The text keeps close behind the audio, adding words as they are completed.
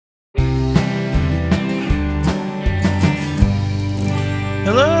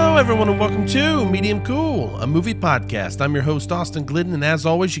Hello, everyone, and welcome to Medium Cool, a movie podcast. I'm your host, Austin Glidden, and as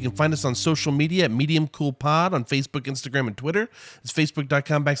always, you can find us on social media at Medium Cool Pod on Facebook, Instagram, and Twitter. It's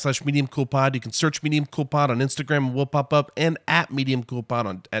facebook.com/Medium Cool Pod. You can search Medium Cool Pod on Instagram, and we'll pop up, and at Medium Cool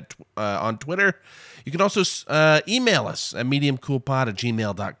Pod on Twitter. You can also email us at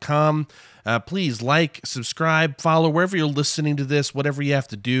mediumcoolpod@gmail.com. Please like, subscribe, follow wherever you're listening to this, whatever you have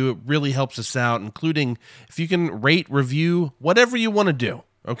to do. It really helps us out, including if you can rate, review, whatever you want to do,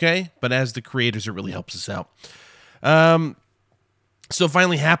 okay? But as the creators, it really helps us out. So it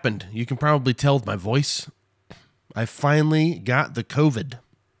finally happened. You can probably tell with my voice. I finally got the COVID.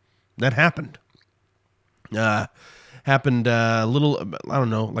 That happened. Happened a little, I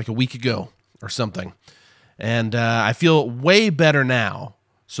don't know, like a week ago or something. And I feel way better now.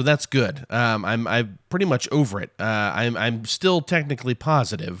 So that's good. I'm pretty much over it. I'm still technically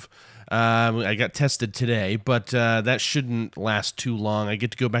positive. I got tested today, but that shouldn't last too long. I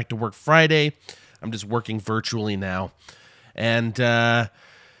get to go back to work Friday. I'm just working virtually now. And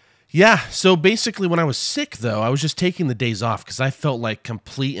yeah, so basically when I was sick, though, I was just taking the days off because I felt like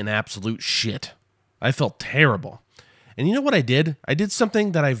complete and absolute shit. I felt terrible. And you know what I did? I did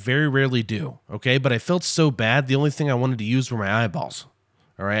something that I very rarely do, okay? But I felt so bad, the only thing I wanted to use were my eyeballs.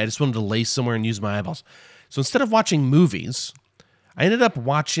 All right, I just wanted to lay somewhere and use my eyeballs. So instead of watching movies, I ended up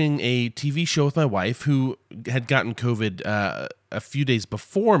watching a TV show with my wife who had gotten COVID a few days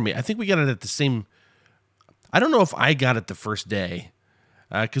before me. I think we got it at the same... I don't know if I got it the first day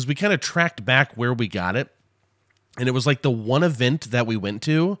because we kind of tracked back where we got it. And it was like the one event that we went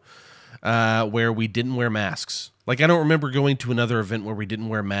to where we didn't wear masks. Like, I don't remember going to another event where we didn't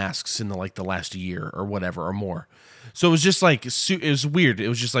wear masks in the last year or whatever or more. So it was just like, it was weird. It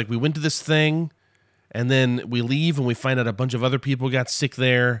was just like we went to this thing and then we leave and we find out a bunch of other people got sick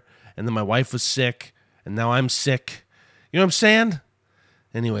there. And then my wife was sick and now I'm sick. You know what I'm saying?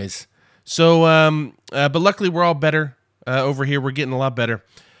 Anyways, so, but luckily we're all better over here. We're getting a lot better.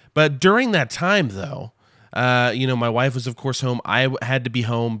 But during that time though, my wife was of course home. I had to be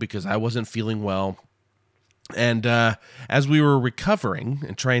home because I wasn't feeling well. And as we were recovering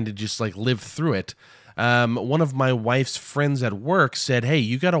and trying to just like live through it, one of my wife's friends at work said, "Hey,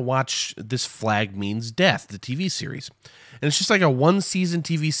 you got to watch This Flag Means Death, the TV series." And it's just like a one-season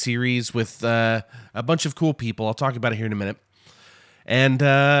TV series with a bunch of cool people. I'll talk about it here in a minute. And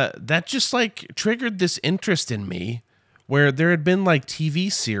that just like triggered this interest in me where there had been like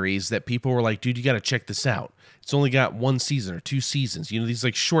TV series that people were like, "Dude, you got to check this out. It's only got one season or two seasons." You know, these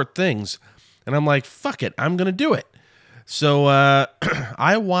like short things. And I'm like, fuck it, I'm going to do it. So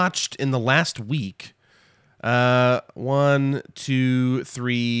I watched in the last week 1, 2,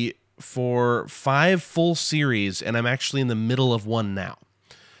 3, 4, 5 full series, and I'm actually in the middle of one now.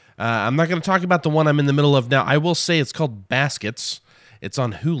 I'm not going to talk about the one I'm in the middle of now. I will say it's called Baskets. It's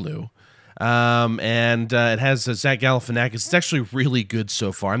on Hulu. And it has Zach Galifianakis. It's actually really good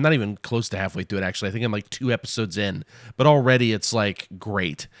so far. I'm not even close to halfway through it, actually. I think I'm like 2 episodes in, but already it's like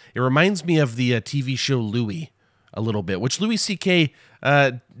great. It reminds me of the TV show Louie a little bit, which Louis C.K.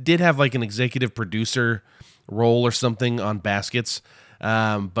 Did have like an executive producer role or something on Baskets.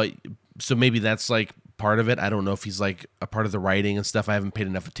 But so maybe that's like part of it. I don't know if he's like a part of the writing and stuff. I haven't paid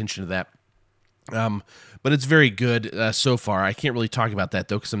enough attention to that. But it's very good so far. I can't really talk about that,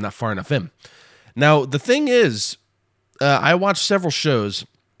 though, because I'm not far enough in. Now, the thing is, I watched several shows,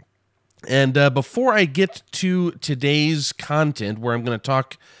 and before I get to today's content, where I'm going to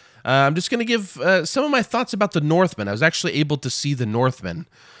talk, I'm just going to give some of my thoughts about The Northman. I was actually able to see The Northman.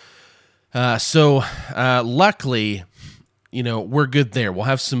 So luckily, we're good there. We'll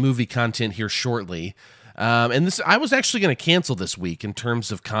have some movie content here shortly. And this, I was actually going to cancel this week in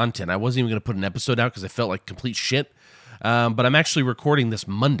terms of content. I wasn't even going to put an episode out because I felt like complete shit. But I'm actually recording this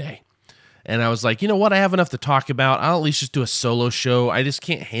Monday. And I was like, you know what? I have enough to talk about. I'll at least just do a solo show. I just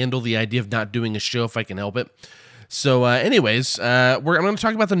can't handle the idea of not doing a show if I can help it. So anyways, I'm going to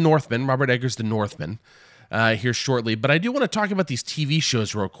talk about The Northman, Robert Eggers' The Northman, here shortly. But I do want to talk about these TV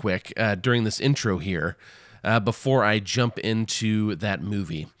shows real quick during this intro here before I jump into that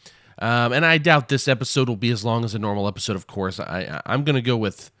movie. And I doubt this episode will be as long as a normal episode, of course. I'm going to go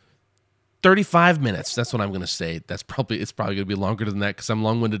with 35 minutes. That's what I'm going to say. It's probably going to be longer than that because I'm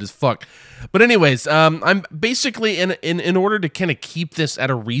long-winded as fuck. But anyways, I'm basically, in order to kind of keep this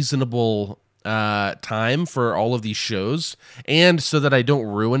at a reasonable time for all of these shows, and so that I don't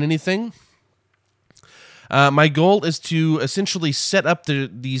ruin anything, my goal is to essentially set up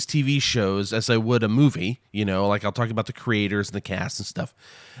these TV shows as I would a movie, like I'll talk about the creators and the cast and stuff.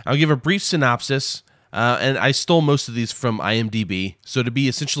 I'll give a brief synopsis, and I stole most of these from IMDb, so to be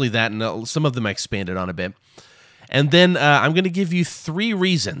essentially that, and some of them I expanded on a bit. And then I'm going to give you 3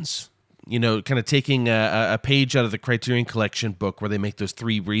 reasons, kind of taking a page out of the Criterion Collection book where they make those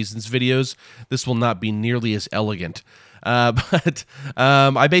 3 reasons videos. This will not be nearly as elegant. But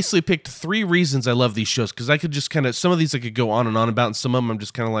I basically picked 3 reasons I love these shows, because I could just some of these I could go on and on about, and some of them I'm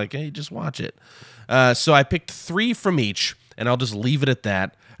just kind of like, hey, just watch it. So I picked 3 from each, and I'll just leave it at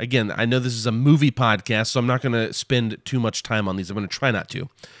that. Again, I know this is a movie podcast, so I'm not going to spend too much time on these. I'm going to try not to.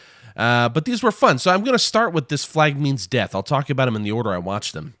 But these were fun. So I'm going to start with This Flag Means Death. I'll talk about them in the order I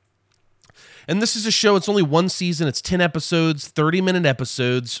watched them. And this is a show, it's only 1 season, it's 10 episodes, 30-minute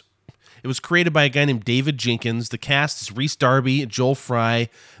episodes. It was created by a guy named David Jenkins. The cast is Rhys Darby, Joel Fry,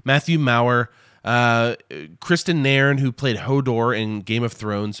 Matthew Maurer, Kristen Nairn, who played Hodor in Game of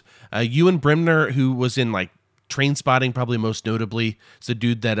Thrones, Ewan Bremner, who was in Trainspotting, probably most notably. It's the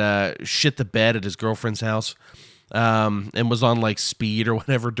dude that shit the bed at his girlfriend's house and was on Speed or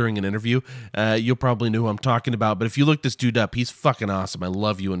whatever during an interview. You'll probably know who I'm talking about, but if you look this dude up, he's fucking awesome. I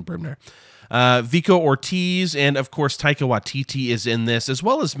love Ewan Bremner. Vico Ortiz, and of course Taika Waititi is in this, as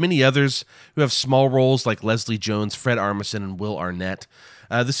well as many others who have small roles like Leslie Jones, Fred Armisen, and Will Arnett.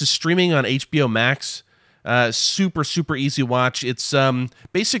 This is streaming on HBO Max. Super, super easy watch. It's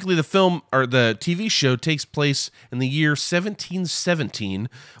basically the film, or the TV show, takes place in the year 1717,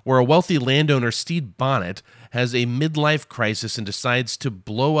 where a wealthy landowner, Stede Bonnet, has a midlife crisis and decides to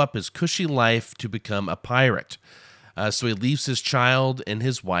blow up his cushy life to become a pirate. So he leaves his child and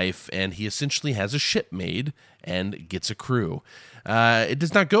his wife, and he essentially has a ship made and gets a crew. It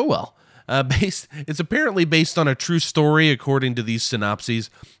does not go well. It's apparently based on a true story, according to these synopses,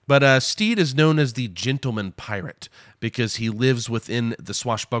 but Stede is known as the gentleman pirate because he lives within the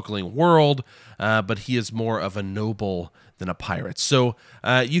swashbuckling world, but he is more of a noble than a pirate. So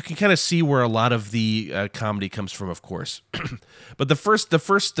you can kind of see where a lot of the comedy comes from, of course. But the first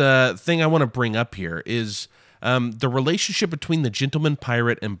thing I want to bring up here is the relationship between the gentleman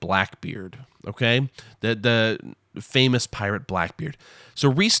pirate and Blackbeard, okay? The famous pirate Blackbeard. So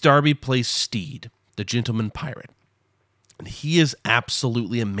Rhys Darby plays Stede, the gentleman pirate. And he is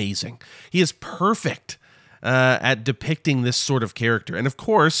absolutely amazing. He is perfect at depicting this sort of character. And of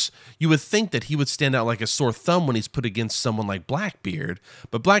course, you would think that he would stand out like a sore thumb when he's put against someone like Blackbeard,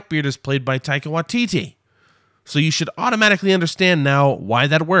 but Blackbeard is played by Taika Waititi. So you should automatically understand now why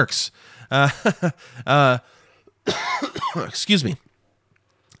that works. Excuse me.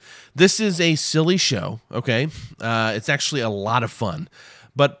 This is a silly show, okay? It's actually a lot of fun.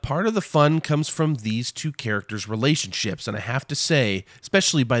 But part of the fun comes from these 2 characters' relationships. And I have to say,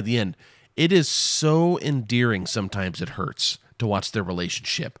 especially by the end, it is so endearing sometimes it hurts to watch their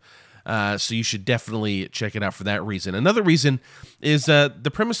relationship. So you should definitely check it out for that reason. Another reason is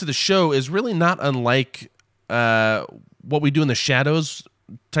the premise of the show is really not unlike What We Do in the Shadows,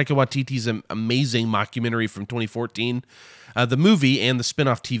 Taika Waititi's amazing mockumentary from 2014. The movie and the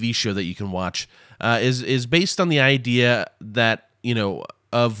spin-off TV show that you can watch is based on the idea that,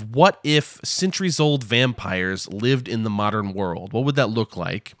 of what if centuries-old vampires lived in the modern world? What would that look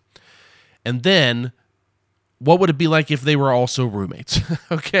like? And then, what would it be like if they were also roommates?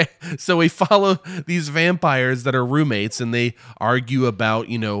 Okay, so we follow these vampires that are roommates, and they argue about,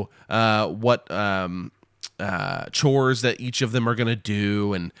 what chores that each of them are going to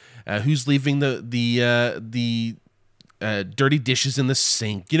do, and who's leaving the dirty dishes in the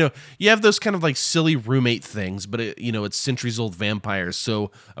sink. You have those kind of silly roommate things, but it's centuries old vampires. So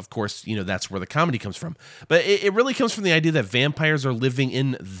of course, that's where the comedy comes from. But it really comes from the idea that vampires are living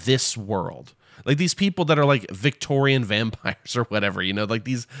in this world. Like these people that are like Victorian vampires or whatever,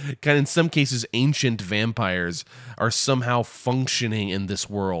 these kind of, in some cases, ancient vampires are somehow functioning in this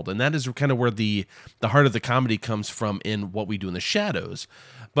world. And that is kind of where the heart of the comedy comes from in What We Do in the Shadows.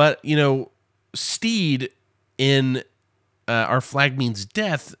 But, Stede in Our Flag Means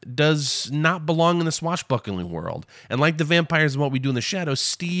Death does not belong in the swashbuckling world. And like the vampires and What We Do in the Shadows,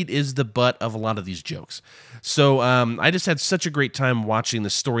 Stede is the butt of a lot of these jokes. So I just had such a great time watching the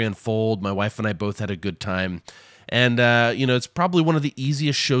story unfold. My wife and I both had a good time. And, it's probably one of the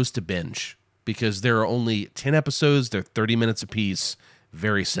easiest shows to binge because there are only 10 episodes. They're 30 minutes apiece.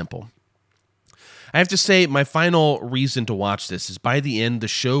 Very simple. I have to say, my final reason to watch this is by the end, the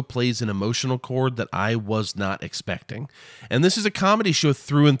show plays an emotional chord that I was not expecting. And this is a comedy show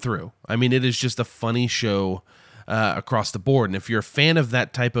through and through. I mean, it is just a funny show across the board. And if you're a fan of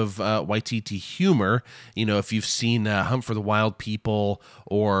that type of Waititi humor, if you've seen Hunt for the Wild People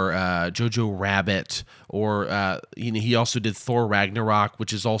or Jojo Rabbit, or he also did Thor Ragnarok,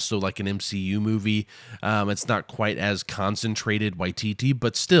 which is also like an MCU movie. It's not quite as concentrated Waititi,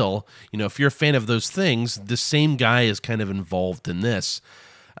 but still, if you're a fan of those things, the same guy is kind of involved in this.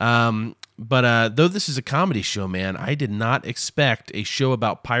 But though this is a comedy show, man, I did not expect a show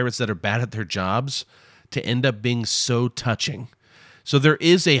about pirates that are bad at their jobs to end up being so touching. So there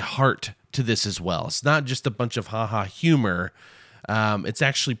is a heart to this as well. It's not just a bunch of haha humor. It's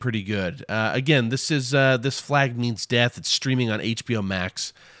actually pretty good. Again, this Flag Means Death. It's streaming on HBO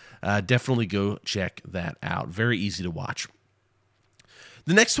Max. Definitely go check that out. Very easy to watch.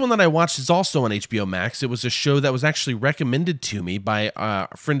 The next one that I watched is also on HBO Max. It was a show that was actually recommended to me by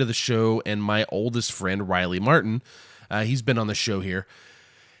a friend of the show and my oldest friend, Riley Martin. He's been on the show here.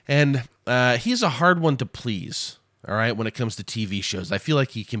 And he's a hard one to please, all right, when it comes to TV shows. I feel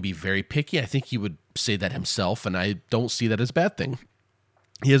like he can be very picky. I think he would say that himself, and I don't see that as a bad thing.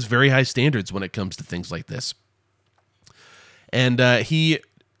 He has very high standards when it comes to things like this. And he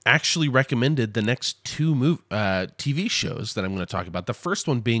actually recommended the next two TV shows that I'm going to talk about. The first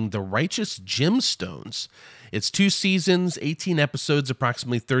one being The Righteous Gemstones. It's 2 seasons, 18 episodes,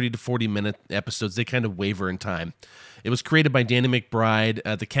 approximately 30 to 40-minute episodes. They kind of waver in time. It was created by Danny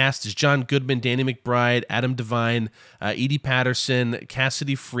McBride. The cast is John Goodman, Danny McBride, Adam Devine, Edie Patterson,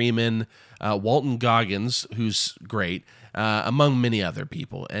 Cassidy Freeman, Walton Goggins, who's great, among many other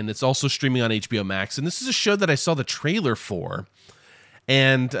people. And it's also streaming on HBO Max. And this is a show that I saw the trailer for,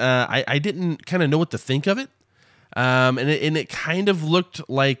 and I didn't kind of know what to think of it. And it kind of looked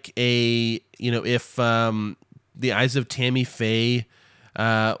like if The Eyes of Tammy Faye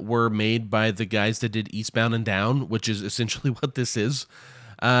were made by the guys that did Eastbound and Down, which is essentially what this is.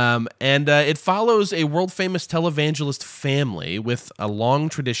 And it follows a world-famous televangelist family with a long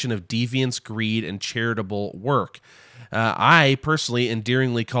tradition of deviance, greed, and charitable work. I personally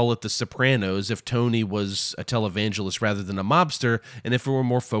endearingly call it The Sopranos if Tony was a televangelist rather than a mobster, and if it were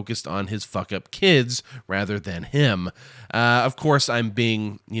more focused on his fuck-up kids rather than him. Of course, I'm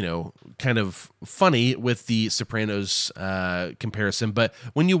being, kind of funny with the Sopranos comparison, but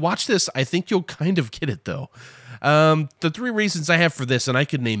when you watch this, I think you'll kind of get it, though. The 3 reasons I have for this, and I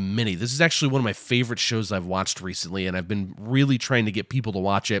could name many. This is actually one of my favorite shows I've watched recently, and I've been really trying to get people to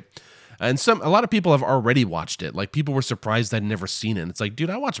watch it. And a lot of people have already watched it. Like, people were surprised I'd never seen it. And it's like, dude,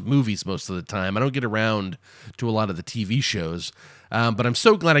 I watch movies most of the time. I don't get around to a lot of the TV shows. But I'm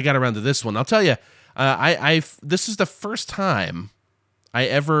so glad I got around to this one. I'll tell you, this is the first time I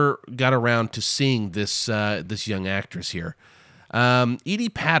ever got around to seeing this young actress here. Edie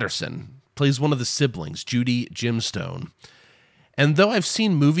Patterson plays one of the siblings, Judy Gemstone. And though I've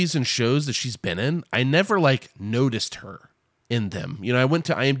seen movies and shows that she's been in, I never noticed her in them. I went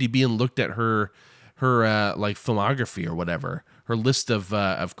to IMDb and looked at her filmography or whatever, her list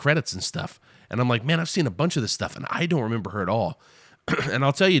of credits and stuff. And I'm like, man, I've seen a bunch of this stuff and I don't remember her at all. And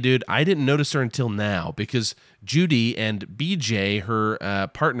I'll tell you, dude, I didn't notice her until now because Judy and BJ, her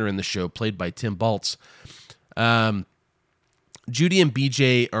partner in the show, played by Tim Baltz, Judy and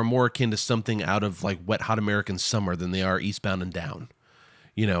BJ are more akin to something out of Wet Hot American Summer than they are Eastbound and Down.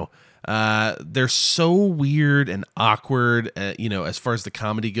 They're so weird and awkward, as far as the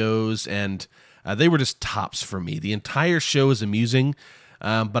comedy goes, and they were just tops for me. The entire show is amusing,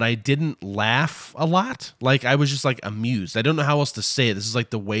 but I didn't laugh a lot. I was just amused. I don't know how else to say it. This is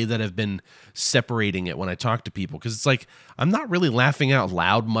the way that I've been separating it when I talk to people, because it's I'm not really laughing out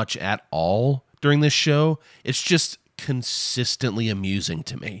loud much at all during this show. It's just consistently amusing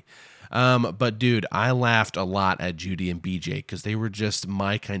to me. But dude, I laughed a lot at Judy and BJ because they were just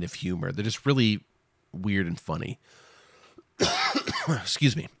my kind of humor. They're just really weird and funny.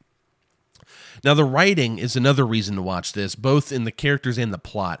 Excuse me. Now, the writing is another reason to watch this, both in the characters and the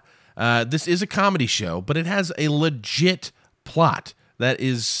plot. This is a comedy show, but it has a legit plot that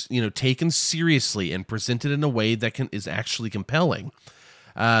is, taken seriously and presented in a way that is actually compelling.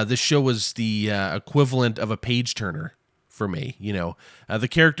 This show was the equivalent of a page turner for me. The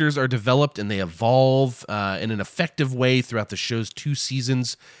characters are developed and they evolve in an effective way throughout the show's 2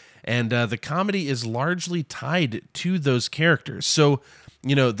 seasons, and the comedy is largely tied to those characters. So,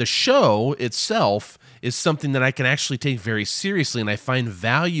 the show itself is something that I can actually take very seriously, and I find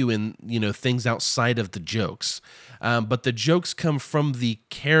value in, things outside of the jokes. But the jokes come from the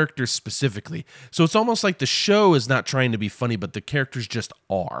characters specifically. So it's almost like the show is not trying to be funny, but the characters just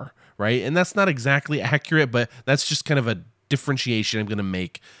are, right? And that's not exactly accurate, but that's just kind of a differentiation I'm going to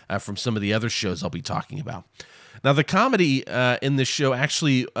make from some of the other shows I'll be talking about. Now, the comedy in this show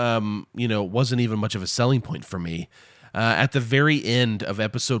actually, wasn't even much of a selling point for me. At the very end of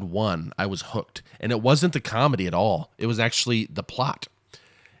episode 1, I was hooked. And it wasn't the comedy at all. It was actually the plot.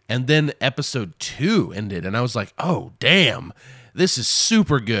 And then episode 2 ended, and I was like, oh, damn, this is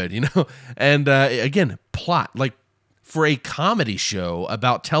super good, And again, plot. For a comedy show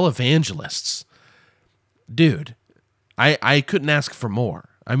about televangelists, dude, I couldn't ask for more.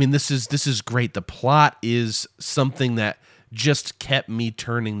 I mean, this is great. The plot is something that just kept me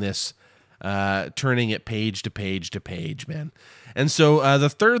turning it page to page to page, man. And so the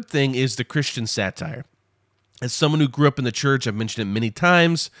third thing is the Christian satire. As someone who grew up in the church, I've mentioned it many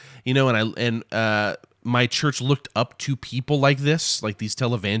times, my church looked up to people like this, like these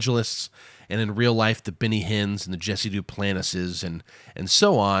televangelists, and in real life, the Benny Hinns and the Jesse Duplanises and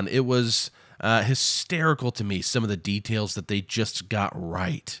so on. It was hysterical to me, some of the details that they just got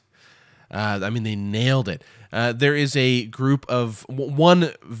right. They nailed it. There is a group of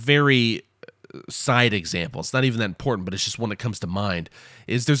one very side example. It's not even that important, but it's just one that comes to mind.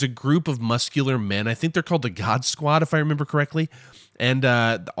 There's a group of muscular men. I think they're called the God Squad, if I remember correctly. And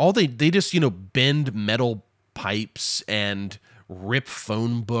all they just bend metal pipes and rip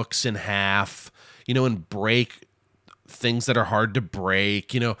phone books in half, and break things that are hard to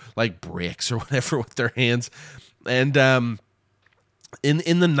break, like bricks or whatever with their hands. And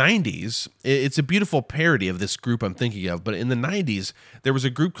in the 90s, it's a beautiful parody of this group I'm thinking of, but in the 90s, there was a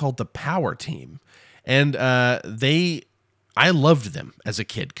group called the Power Team, and I loved them as a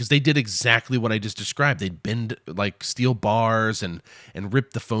kid because they did exactly what I just described. They'd bend like steel bars and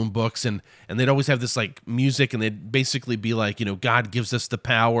rip the phone books, and they'd always have this like music, and they'd basically be like, God gives us the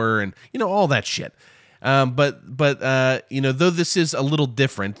power, and all that shit. But though this is a little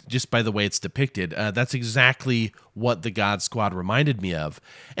different just by the way it's depicted, that's exactly what the God Squad reminded me of.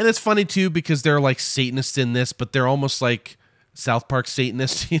 And it's funny too because they're like Satanists in this, but they're almost like South Park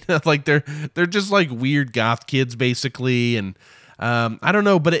Satanists, like they're just like weird goth kids basically. And I don't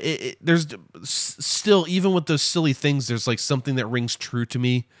know, but there's still, even with those silly things, there's like something that rings true to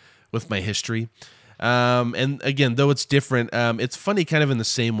me with my history. And again, though it's different, it's funny kind of in the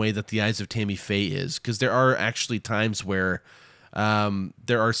same way that The Eyes of Tammy Faye is, because there are actually times where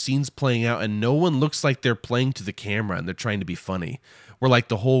there are scenes playing out and no one looks like they're playing to the camera and they're trying to be funny. Where like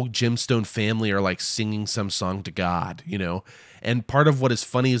the whole Gemstone family are like singing some song to God, And part of what is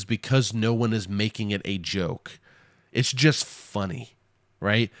funny is because no one is making it a joke. It's just funny,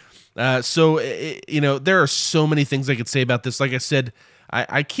 right? So there are so many things I could say about this. Like I said,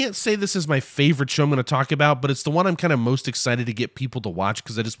 I can't say this is my favorite show I'm going to talk about, but it's the one I'm kind of most excited to get people to watch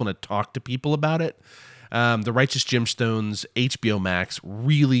because I just want to talk to people about it. The Righteous Gemstones, HBO Max,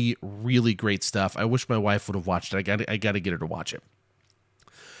 really, really great stuff. I wish my wife would have watched it. I got to get her to watch it.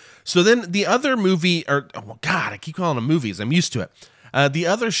 So then the other movie, I keep calling them movies. I'm used to it. The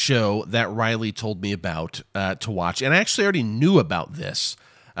other show that Riley told me about to watch, and I actually already knew about this.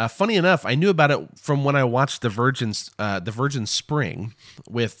 Funny enough, I knew about it from when I watched The Virgin Spring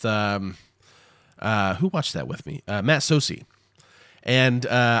with who watched that with me? Matt Sosi. And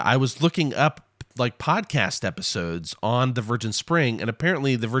I was looking up like podcast episodes on The Virgin Spring, and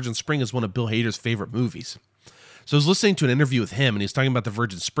apparently The Virgin Spring is one of Bill Hader's favorite movies. So I was listening to an interview with him, and he was talking about The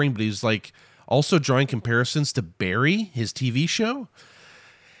Virgin Spring, but he was like also drawing comparisons to Barry, his TV show.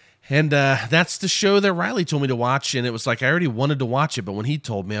 And that's the show that Riley told me to watch, and it was like I already wanted to watch it, but when he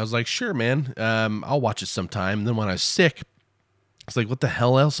told me, I was like, sure, man, I'll watch it sometime. And then when I was sick, it's like, what the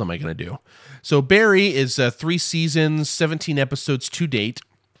hell else am I going to do? So Barry is 3 seasons, 17 episodes to date.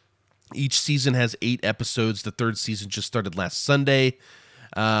 Each season has 8 episodes. The 3rd season just started last Sunday.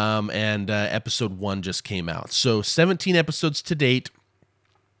 And episode 1 just came out. So 17 episodes to date.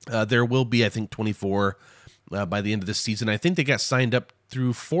 There will be, I think, 24 by the end of this season. I think they got signed up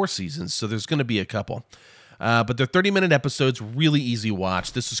through 4 seasons, so there's going to be a couple. But they're 30-minute episodes, really easy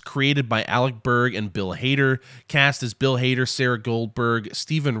watch. This was created by Alec Berg and Bill Hader. Cast as Bill Hader, Sarah Goldberg,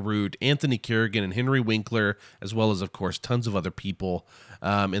 Stephen Root, Anthony Kerrigan, and Henry Winkler, as well as, of course, tons of other people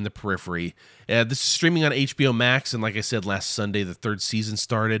in the periphery. This is streaming on HBO Max, and like I said, last Sunday, the 3rd season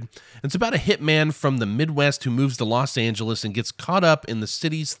started. It's about a hitman from the Midwest who moves to Los Angeles and gets caught up in the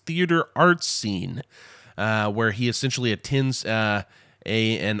city's theater arts scene, where he essentially attends an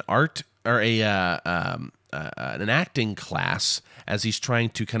acting class as he's trying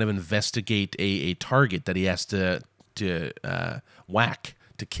to kind of investigate a target that he has to whack,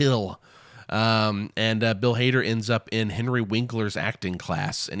 to kill. And Bill Hader ends up in Henry Winkler's acting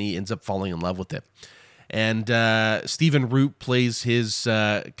class, and he ends up falling in love with it. And Stephen Root plays his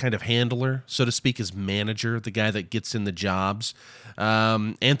kind of handler, so to speak, his manager, the guy that gets in the jobs.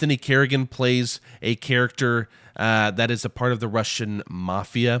 Anthony Kerrigan plays a character that is a part of the Russian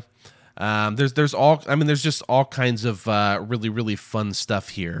mafia. There's just all kinds of really, really fun stuff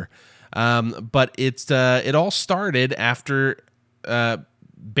here. But it all started after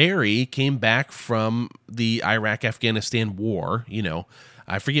Barry came back from the Iraq-Afghanistan war.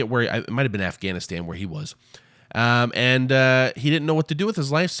 I forget where, it might have been Afghanistan where he was. And he didn't know what to do with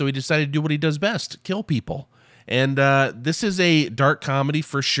his life, so he decided to do what he does best, kill people. And this is a dark comedy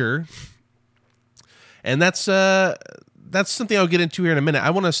for sure. And that's something I'll get into here in a minute. I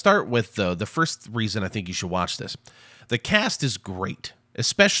want to start with, though, the first reason I think you should watch this. The cast is great,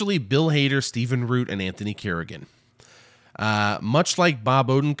 especially Bill Hader, Stephen Root, and Anthony Carrigan. Much like Bob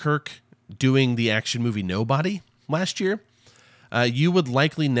Odenkirk doing the action movie Nobody last year, you would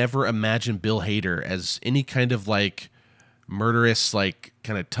likely never imagine Bill Hader as any kind of like murderous, like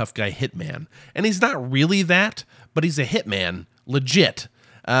kind of tough guy hitman. And he's not really that, but he's a hitman, legit.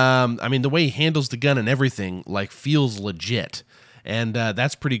 I mean, the way he handles the gun and everything, like, feels legit. And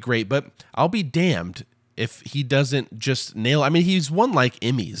that's pretty great. But I'll be damned if he doesn't just nail. I mean, he's won, like,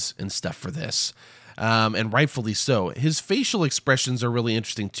 Emmys and stuff for this. And rightfully so. His facial expressions are really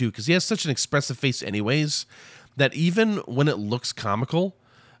interesting, too, because he has such an expressive face anyways, that even when it looks comical,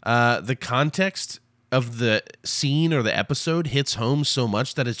 the context of the scene or the episode hits home so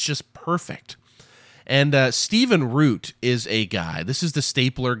much that it's just perfect. And Stephen Root is a guy. This is the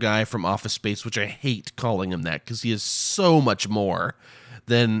stapler guy from Office Space, which I hate calling him that because he is so much more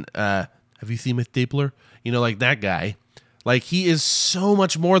than, have you seen my stapler? You know, like that guy. Like, he is so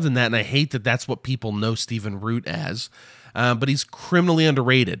much more than that, and I hate that that's what people know Stephen Root as. But he's criminally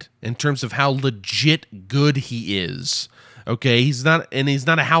underrated in terms of how legit good he is. Okay, he's not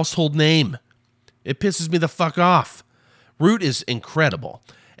a household name. It pisses me the fuck off. Root is incredible.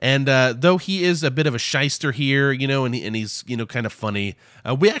 And though he is a bit of a shyster here, you know, and he's, you know, kind of funny,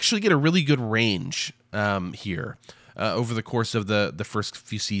 we actually get a really good range here over the course of the first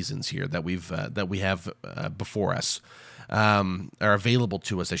few seasons here that we have before us, are available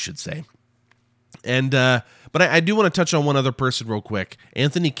to us, I should say. And but I do want to touch on one other person real quick,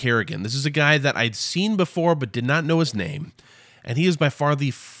 Anthony Carrigan. This is a guy that I'd seen before but did not know his name, and he is by far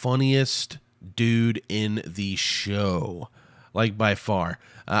the funniest dude in the show. Like, by far.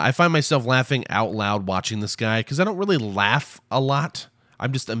 I find myself laughing out loud watching this guy because I don't really laugh a lot.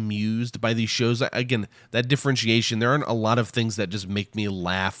 I'm just amused by these shows. Again, that differentiation, there aren't a lot of things that just make me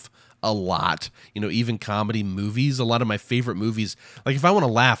laugh a lot. You know, even comedy movies, a lot of my favorite movies, like if I want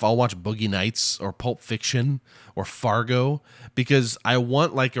to laugh, I'll watch Boogie Nights or Pulp Fiction or Fargo because I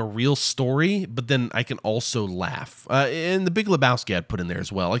want like a real story, but then I can also laugh. And The Big Lebowski I'd put in there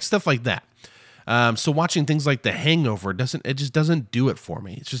as well, like stuff like that. So watching things like The Hangover just doesn't do it for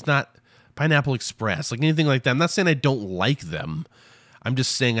me. It's just not Pineapple Express, like anything like that. I'm not saying I don't like them. I'm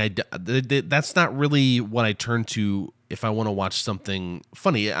just saying that's not really what I turn to if I want to watch something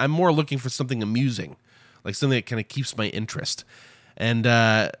funny. I'm more looking for something amusing, like something that kind of keeps my interest. And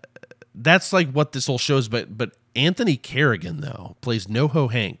that's like what this whole show is. But Anthony Carrigan, though, plays NoHo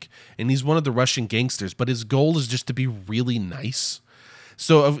Hank, and he's one of the Russian gangsters, but his goal is just to be really nice.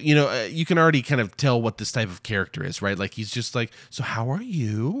 So, you know, you can already kind of tell what this type of character is, right? Like, he's just like, so how are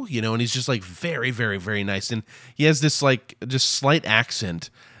you? You know, and he's just like very, very, very nice. And he has this like just slight accent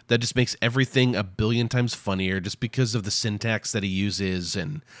that just makes everything a billion times funnier just because of the syntax that he uses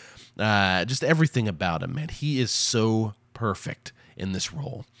and just everything about him, man. He is so perfect in this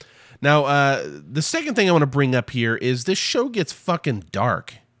role. Now, the second thing I want to bring up here is this show gets fucking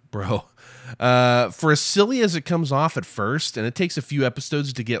dark, bro. For as silly as it comes off at first, and it takes a few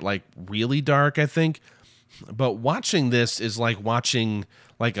episodes to get like really dark, I think, but watching this is like watching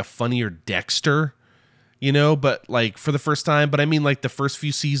like a funnier Dexter, you know, but like for the first time. But I mean like the first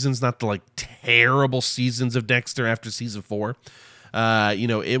few seasons, not the like terrible seasons of Dexter after season 4. You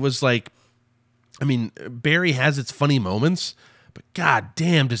know, it was like, I mean, Barry has its funny moments, but god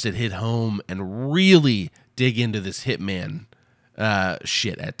damn does it hit home and really dig into this hitman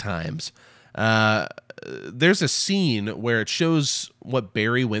shit at times. There's a scene where it shows what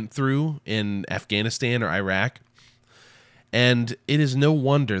Barry went through in Afghanistan or Iraq, and it is no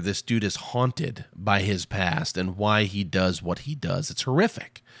wonder this dude is haunted by his past and why he does what he does. It's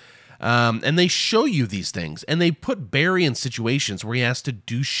horrific. And they show you these things, and they put Barry in situations where he has to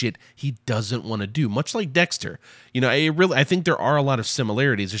do shit he doesn't want to do, much like Dexter. You know, I think there are a lot of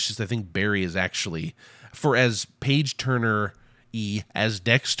similarities. It's just I think Barry is actually, for as Page Turner as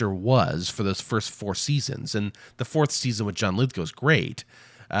Dexter was for those first 4 seasons, and the 4th season with John Lithgow is great,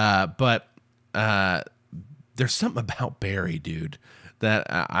 but there's something about Barry, dude, that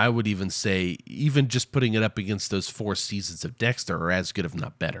I would even say, even just putting it up against those 4 seasons of Dexter are as good, if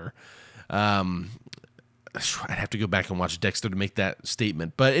not better. I'd have to go back and watch Dexter to make that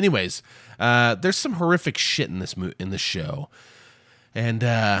statement, but anyways, there's some horrific shit in this show. And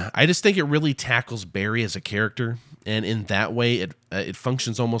I just think it really tackles Barry as a character, and in that way, it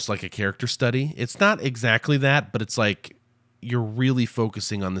functions almost like a character study. It's not exactly that, but it's like you're really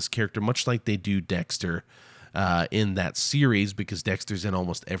focusing on this character, much like they do Dexter, in that series because Dexter's in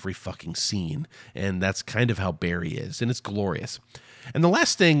almost every fucking scene, and that's kind of how Barry is, and it's glorious. And the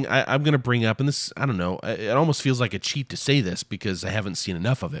last thing I'm going to bring up, and this, I don't know, it almost feels like a cheat to say this because I haven't seen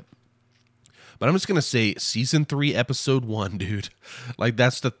enough of it, but I'm just going to say season 3, episode 1, dude. Like,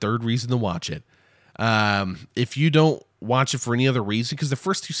 that's the third reason to watch it. If you don't watch it for any other reason, because the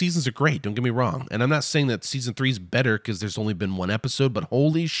first 2 seasons are great, don't get me wrong. And I'm not saying that season 3 is better because there's only been 1 episode, but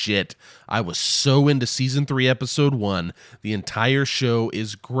holy shit, I was so into season 3, episode 1. The entire show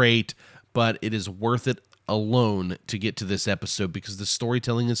is great, but it is worth it alone to get to this episode because the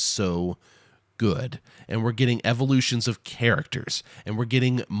storytelling is so good, and we're getting evolutions of characters, and we're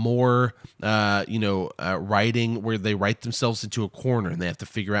getting more writing where they write themselves into a corner and they have to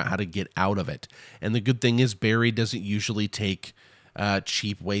figure out how to get out of it. And the good thing is Barry doesn't usually take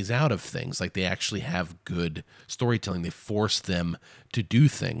cheap ways out of things. Like, they actually have good storytelling. They force them to do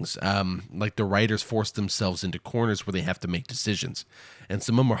things, like the writers force themselves into corners where they have to make decisions, and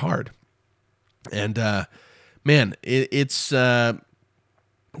some of them are hard. And man, it's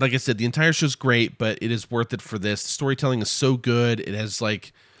like I said, the entire show's great, but it is worth it for this. The storytelling is so good. It has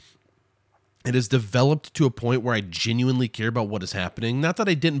developed to a point where I genuinely care about what is happening. Not that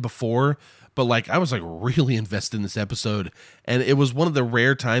I didn't before, but like I was like really invested in this episode. And it was one of the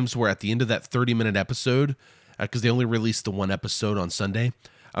rare times where at the end of that 30-minute episode, because they only released the 1 episode on Sunday,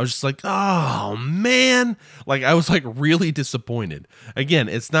 I was just like, oh man. Like, I was like really disappointed. Again,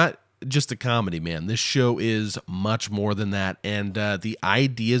 it's not just a comedy, man. This show is much more than that, and the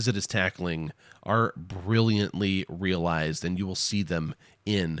ideas it is tackling are brilliantly realized, and you will see them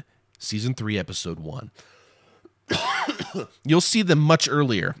in season 3, episode 1. You'll see them much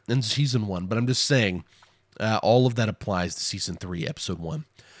earlier in season 1, but I'm just saying all of that applies to season 3, episode 1.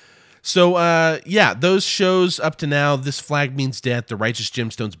 So, yeah, those shows up to now, This Flag Means Death, The Righteous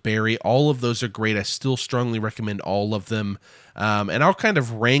Gemstones, Barry, all of those are great. I still strongly recommend all of them. And I'll kind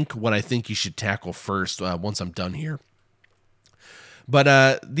of rank what I think you should tackle first once I'm done here.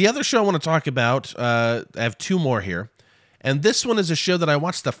 But the other show I want to talk about, I have 2 more here. And this one is a show that I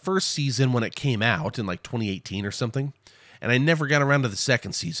watched the first season when it came out in like 2018 or something. And I never got around to the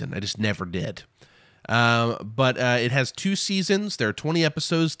second season. I just never did. But it has 2 seasons. There are 20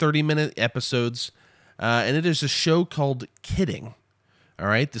 episodes, 30-minute episodes. And it is a show called Kidding. All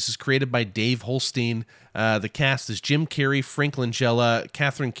right, this is created by Dave Holstein. The cast is Jim Carrey, Frank Langella,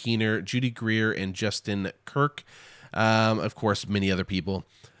 Catherine Keener, Judy Greer, and Justin Kirk. Of course, many other people.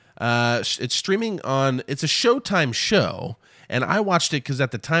 It's streaming on, it's a Showtime show, and I watched it because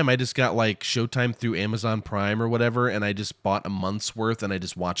at the time I just got like Showtime through Amazon Prime or whatever, and I just bought a month's worth, and I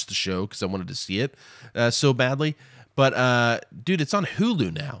just watched the show because I wanted to see it so badly. But, dude, it's on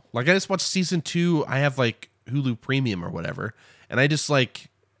Hulu now. Like, I just watched season 2. I have like Hulu Premium or whatever. And I just like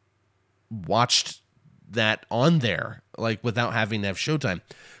watched that on there, like without having to have Showtime.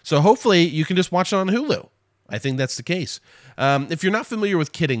 So hopefully you can just watch it on Hulu. I think that's the case. If you're not familiar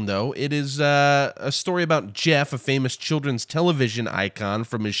with Kidding, though, it is a story about Jeff, a famous children's television icon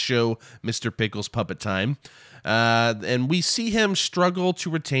from his show Mr. Pickles' Puppet Time. And we see him struggle to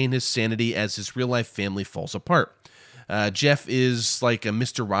retain his sanity as his real-life family falls apart. Jeff is like a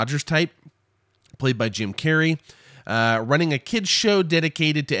Mr. Rogers type, played by Jim Carrey. Running a kids show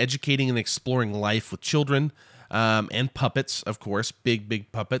dedicated to educating and exploring life with children and puppets, of course,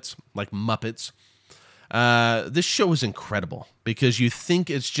 big puppets like Muppets. This show is incredible because you think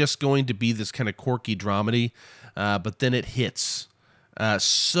it's just going to be this kind of quirky dramedy, but then it hits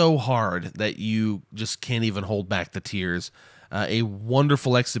so hard that you just can't even hold back the tears. A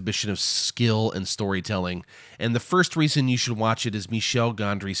wonderful exhibition of skill and storytelling. And the first reason you should watch it is Michel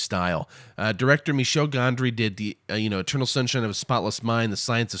Gondry's style. Director Michel Gondry did the Eternal Sunshine of a Spotless Mind, The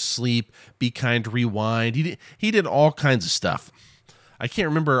Science of Sleep, Be Kind, Rewind. He did all kinds of stuff. I can't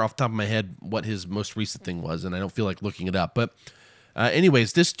remember off the top of my head what his most recent thing was, and I don't feel like looking it up. But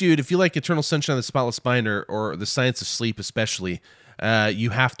anyways, this dude, if you like Eternal Sunshine of the Spotless Mind or The Science of Sleep especially,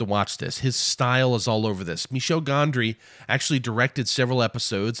 you have to watch this. His style is all over this. Michel Gondry actually directed several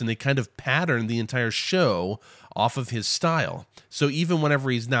episodes, and they kind of patterned the entire show off of his style. So even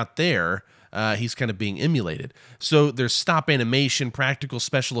whenever he's not there, he's kind of being emulated. So there's stop animation, practical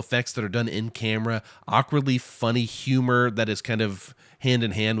special effects that are done in camera, awkwardly funny humor that is kind of hand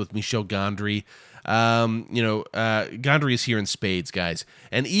in hand with Michel Gondry. Gondry is here in spades, guys.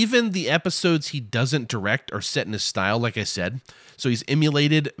 And even the episodes he doesn't direct are set in his style, like I said. So he's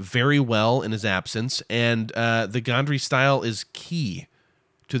emulated very well in his absence. And the Gondry style is key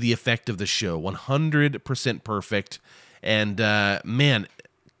to the effect of the show. 100% perfect. And man,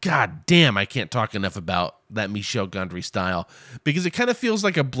 God damn, I can't talk enough about that Michel Gondry style, because it kind of feels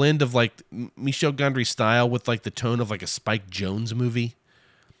like a blend of like Michel Gondry style with like the tone of like a Spike Jonze movie.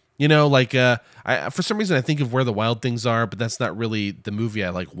 You know, like for some reason I think of Where the Wild Things Are, but that's not really the movie I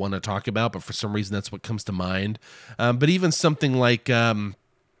like want to talk about. But for some reason that's what comes to mind. But even something like Being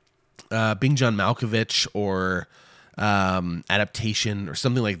John Malkovich or Adaptation or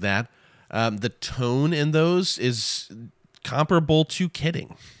something like that, the tone in those is comparable to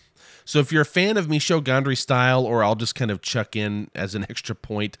Kidding. So if you're a fan of Michel Gondry style, or I'll just kind of chuck in as an extra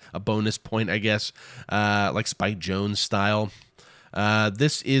point, a bonus point, I guess, like Spike Jonze style,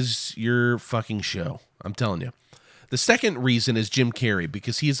 this is your fucking show. I'm telling you. The second reason is Jim Carrey,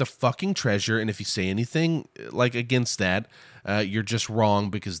 because he is a fucking treasure, and if you say anything like against that, you're just wrong,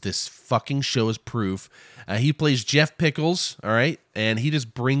 because this fucking show is proof. He plays Jeff Pickles, all right, and he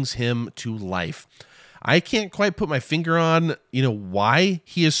just brings him to life. I can't quite put my finger on, why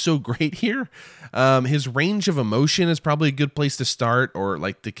he is so great here. His range of emotion is probably a good place to start, or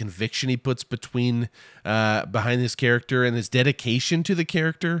like the conviction he puts behind his character and his dedication to the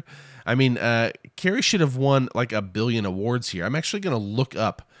character. I mean, Carrey should have won like 1 billion awards here. I'm actually going to look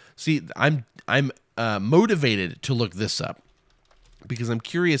up. See, I'm motivated to look this up because I'm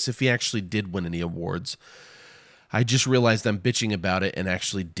curious if he actually did win any awards. I just realized I'm bitching about it and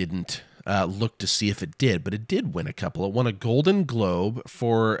actually didn't look to see if it did, but it did win a couple. It won a Golden Globe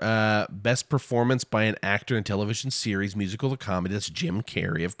for Best Performance by an Actor in Television Series, Musical or Comedy. That's Jim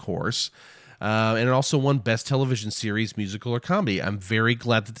Carrey, of course. And it also won Best Television Series, Musical or Comedy. I'm very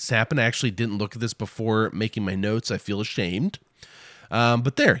glad that this happened. I actually didn't look at this before making my notes. I feel ashamed.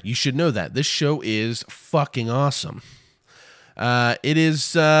 But there, you should know that. This show is fucking awesome. It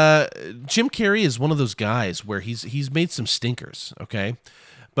is Jim Carrey is one of those guys where he's made some stinkers, okay?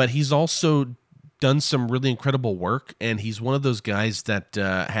 But he's also done some really incredible work, and he's one of those guys that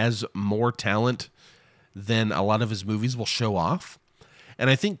has more talent than a lot of his movies will show off. And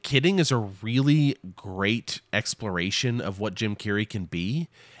I think Kidding is a really great exploration of what Jim Carrey can be.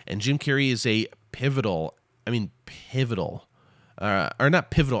 And Jim Carrey is a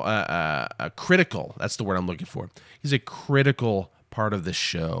critical, that's the word I'm looking for. He's a critical part of this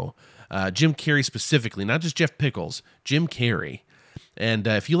show. Jim Carrey specifically, not just Jeff Pickles, Jim Carrey. And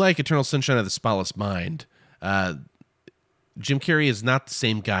if you like Eternal Sunshine of the Spotless Mind, Jim Carrey is not the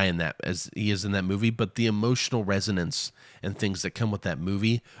same guy in that as he is in that movie, but the emotional resonance and things that come with that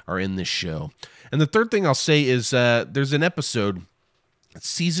movie are in this show. And the third thing I'll say is there's an episode,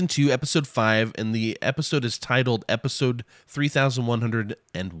 Season 2, Episode 5, and the episode is titled Episode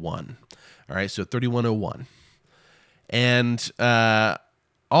 3101. All right, so 3101. And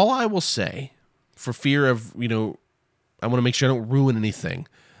all I will say, for fear of, I want to make sure I don't ruin anything,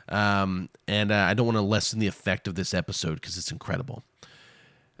 and I don't want to lessen the effect of this episode because it's incredible.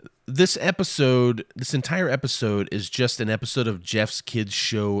 This entire episode is just an episode of Jeff's kids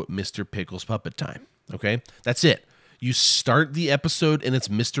show, Mr. Pickles Puppet Time. Okay? That's it. You start the episode and it's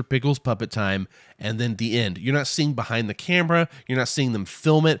Mr. Pickles Puppet Time, and then the end. You're not seeing behind the camera. You're not seeing them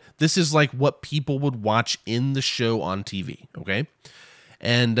film it. This is like what people would watch in the show on TV. Okay?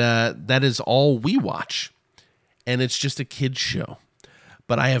 And that is all we watch. And it's just a kid's show.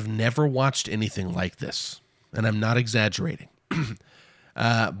 But I have never watched anything like this. And I'm not exaggerating.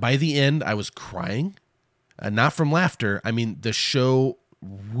 By the end, I was crying. Not from laughter. I mean, the show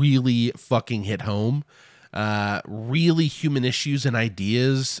really fucking hit home. Really human issues and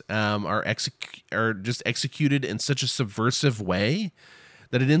ideas are just executed in such a subversive way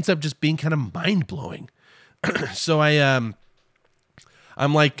that it ends up just being kind of mind-blowing. So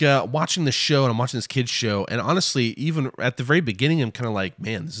I'm like watching the show, and I'm watching this kid's show, and honestly, even at the very beginning, I'm kind of like,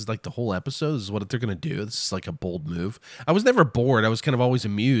 man, this is like the whole episode. This is what they're going to do. This is like a bold move. I was never bored. I was kind of always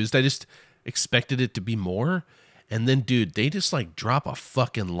amused. I just expected it to be more. And then, dude, they just like drop a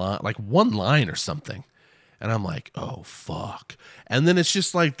fucking line, like one line or something. And I'm like, oh, fuck. And then it's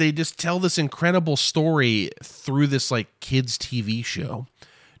just like they just tell this incredible story through this like kids TV show.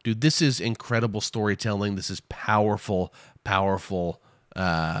 Dude, this is incredible storytelling. This is powerful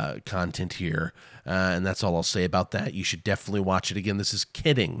content here. And that's all I'll say about that. You should definitely watch it again. This is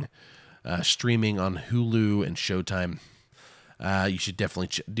Kidding, streaming on Hulu and Showtime. You should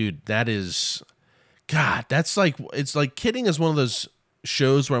definitely, dude, that is, God, that's like, it's like Kidding is one of those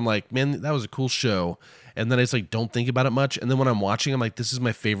shows where I'm like, man, that was a cool show. And then I just like don't think about it much. And then when I'm watching, I'm like, this is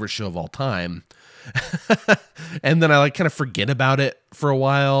my favorite show of all time. And then I like kind of forget about it for a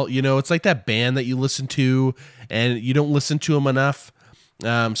while. It's like that band that you listen to and you don't listen to them enough.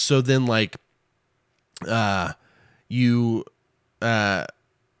 So then like, you,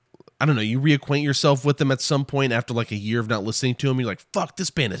 I don't know, you reacquaint yourself with them at some point after like a year of not listening to them. You're like, fuck,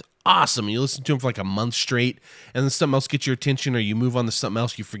 this band is awesome. And you listen to them for like a month straight, and then something else gets your attention, or you move on to something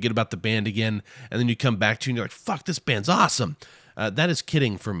else, you forget about the band again, and then you come back to it and you're like, fuck, this band's awesome. That is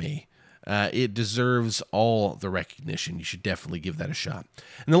Kidding for me. It deserves all the recognition. You should definitely give that a shot.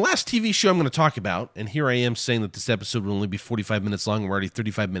 And the last TV show I'm going to talk about, and here I am saying that this episode will only be 45 minutes long, and we're already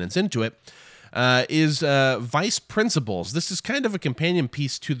 35 minutes into it, is Vice Principals. This is kind of a companion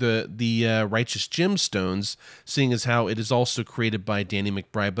piece to the Righteous Gemstones, seeing as how it is also created by Danny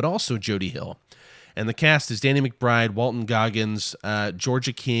McBride, but also Jody Hill. And the cast is Danny McBride, Walton Goggins,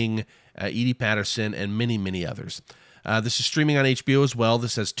 Georgia King, Edie Patterson, and many, many others. This is streaming on HBO as well.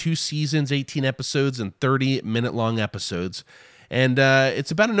 This has 2 seasons, 18 episodes, and 30-minute-long episodes. And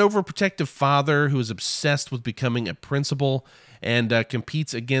it's about an overprotective father who is obsessed with becoming a principal and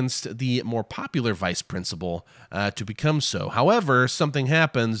competes against the more popular vice principal to become so. However, something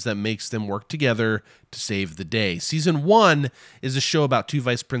happens that makes them work together to save the day. Season 1 is a show about 2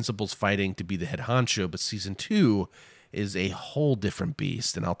 vice principals fighting to be the head honcho, but Season 2 is a whole different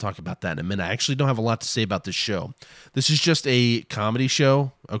beast, and I'll talk about that in a minute. I actually don't have a lot to say about this show. This is just a comedy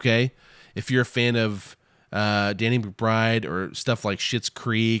show, okay? If you're a fan of Danny McBride or stuff like Schitt's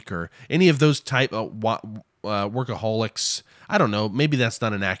Creek or any of those type of workaholics, I don't know, maybe that's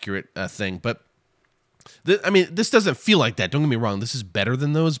not an accurate thing, but this doesn't feel like that. Don't get me wrong. This is better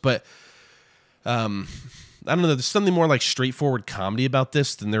than those, but I don't know. There's something more like straightforward comedy about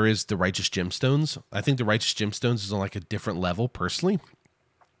this than there is the Righteous Gemstones. I think the Righteous Gemstones is on like a different level personally.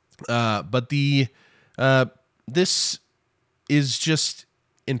 But this is just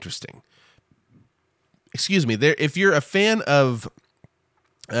interesting. Excuse me. If you're a fan of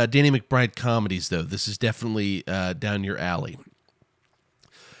Danny McBride comedies, though, this is definitely down your alley.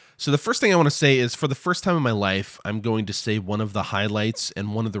 So the first thing I want to say is, for the first time in my life, I'm going to say one of the highlights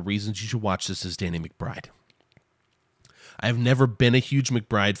and one of the reasons you should watch this is Danny McBride. I've never been a huge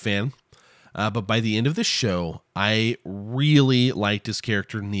McBride fan, but by the end of the show, I really liked his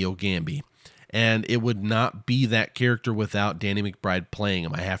character, Neil Gamby. And it would not be that character without Danny McBride playing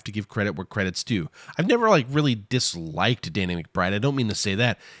him. I have to give credit where credit's due. I've never really disliked Danny McBride. I don't mean to say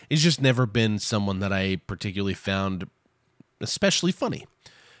that. It's just never been someone that I particularly found especially funny.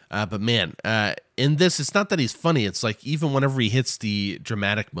 But man, in this, it's not that he's funny. It's like even whenever he hits the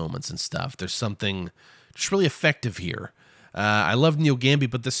dramatic moments and stuff, there's something just really effective here. I love Neil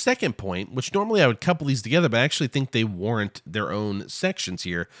Gamby, but the second point, which normally I would couple these together, but I actually think they warrant their own sections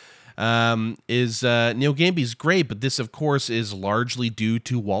here, is Neil Gamby's great, but this, of course, is largely due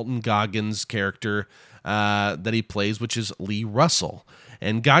to Walton Goggins' character that he plays, which is Lee Russell.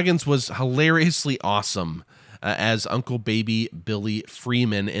 And Goggins was hilariously awesome as Uncle Baby Billy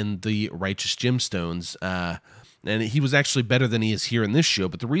Freeman in the Righteous Gemstones. And he was actually better than he is here in this show.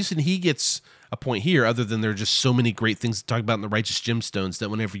 But the reason he gets a point here, other than there are just so many great things to talk about in the Righteous Gemstones, that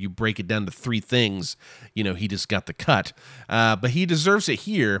whenever you break it down to 3 things, he just got the cut. But he deserves it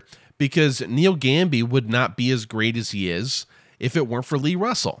here because Neil Gamby would not be as great as he is if it weren't for Lee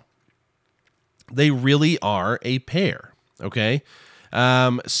Russell. They really are a pair, okay?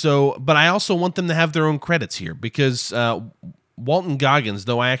 But I also want them to have their own credits here because Walton Goggins,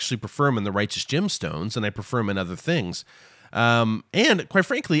 though I actually prefer him in the Righteous Gemstones and I prefer him in other things, and quite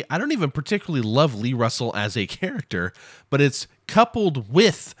frankly, I don't even particularly love Lee Russell as a character, but it's coupled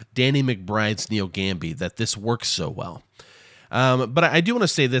with Danny McBride's Neil Gamby that this works so well. But I do want to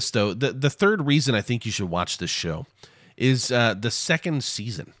say this, though. The third reason I think you should watch this show is the second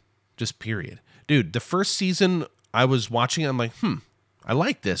season, just period. Dude, the first season I was watching, I'm like, I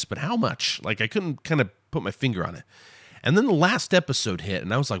like this, but how much? Like, I couldn't kind of put my finger on it. And then the last episode hit,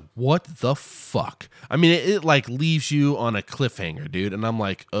 and I was like, what the fuck? I mean, it leaves you on a cliffhanger, dude. And I'm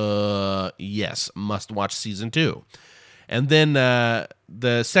like, yes, must watch season 2. And then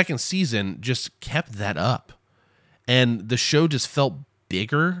the second season just kept that up. And the show just felt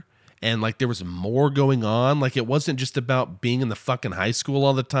bigger, and like there was more going on. Like it wasn't just about being in the fucking high school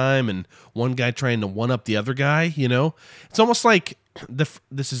all the time and one guy trying to one-up the other guy, It's almost like this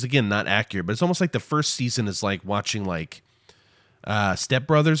is, again, not accurate, but it's almost like the first season is like watching Step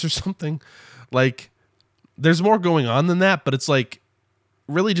Brothers or something. Like there's more going on than that, but it's like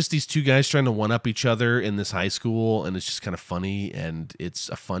really just these 2 guys trying to one-up each other in this high school, and it's just kind of funny, and it's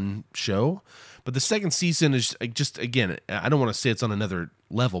a fun show. But the second season is just, again, I don't want to say it's on another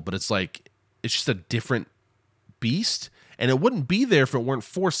level, but it's just a different beast, and it wouldn't be there if it weren't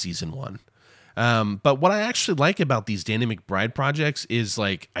for season 1. But what I actually like about these Danny McBride projects is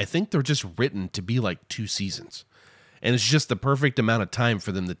I think they're just written to be 2 seasons, and it's just the perfect amount of time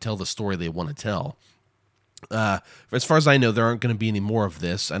for them to tell the story they want to tell. As far as I know, there aren't going to be any more of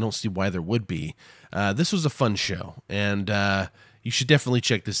this. I don't see why there would be. This was a fun show, and you should definitely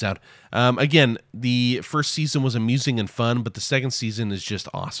check this out. Again, the first season was amusing and fun, but the second season is just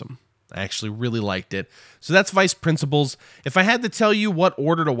awesome. I actually really liked it. So that's Vice Principals. If I had to tell you what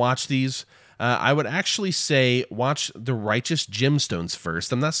order to watch these, I would actually say watch The Righteous Gemstones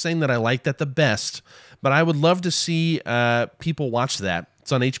first. I'm not saying that I like that the best, but I would love to see people watch that.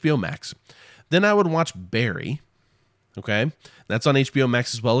 It's on HBO Max. Then I would watch Barry. Okay, that's on HBO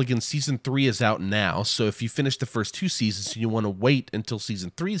Max as well. Again, season 3 is out now, so if you finish the first 2 seasons and you want to wait until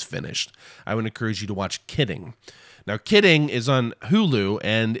season 3 is finished, I would encourage you to watch Kidding. Now, Kidding is on Hulu,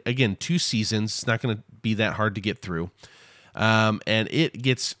 and again, 2 seasons. It's not going to be that hard to get through. And it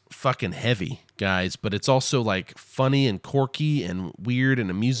gets fucking heavy, guys, but it's also like funny and quirky and weird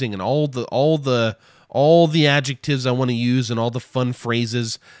and amusing and all the adjectives I want to use and all the fun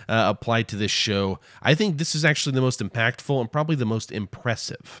phrases applied to this show. I think this is actually the most impactful and probably the most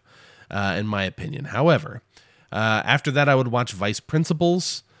impressive, in my opinion. However, after that, I would watch Vice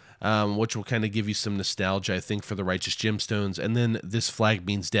Principals, which will kind of give you some nostalgia, I think, for The Righteous Gemstones, and then This Flag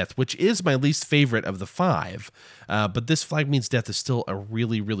Means Death, which is my least favorite of the 5, but This Flag Means Death is still a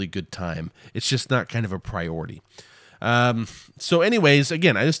really, really good time. It's just not kind of a priority. So anyways,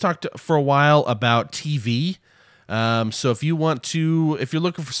 again, I just talked for a while about TV. So if you're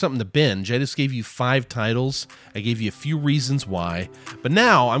looking for something to binge, I just gave you 5 titles. I gave you a few reasons why, but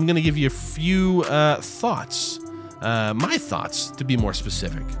now I'm going to give you a few, thoughts, my thoughts to be more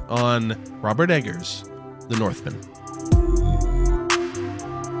specific, on Robert Eggers' The Northman.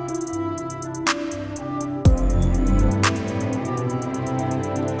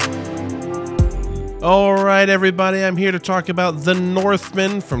 All right, everybody, I'm here to talk about The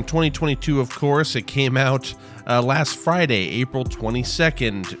Northman from 2022, of course. It came out last Friday, April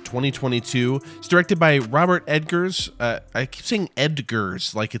 22nd, 2022. It's directed by Robert Eggers. I keep saying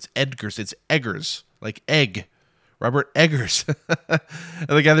Edgars, like it's Edgars. It's Eggers, like egg. Robert Eggers,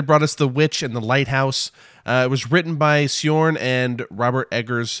 the guy that brought us The Witch and The Lighthouse. It was written by Sjoen and Robert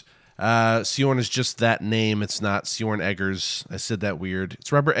Eggers. Sjoen is just that name. It's not Sjoen Eggers. I said that weird.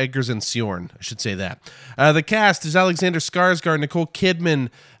 It's Robert Eggers and Sjoen. I should say that. The cast is Alexander Skarsgård, Nicole Kidman,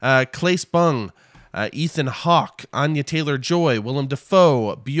 Claes Bung, Ethan Hawke, Anya Taylor-Joy, Willem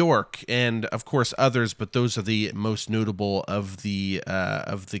Dafoe, Bjork, and of course others. But those are the most notable of the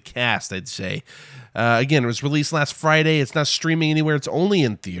cast, I'd say. Again, it was released last Friday. It's not streaming anywhere. It's only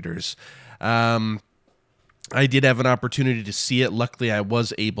in theaters. I did have an opportunity to see it. Luckily, I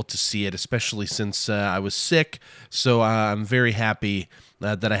was able to see it, especially since I was sick. So I'm very happy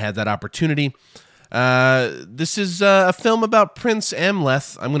that I had that opportunity. This is a film about Prince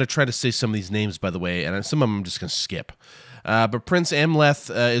Amleth. I'm going to try to say some of these names, by the way, and some of them I'm just going to skip. But Prince Amleth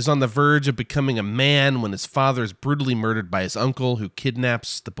is on the verge of becoming a man when his father is brutally murdered by his uncle, who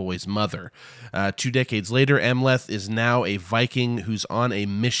kidnaps the boy's mother. 2 decades later, Amleth is now a Viking who's on a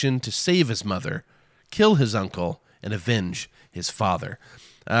mission to save his mother, kill his uncle, and avenge his father.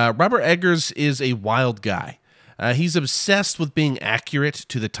 Robert Eggers is a wild guy. He's obsessed with being accurate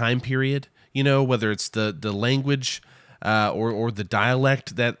to the time period, whether it's the language or the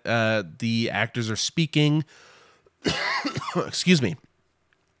dialect that the actors are speaking. Excuse me.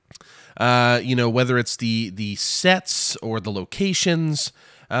 Whether it's the sets or the locations.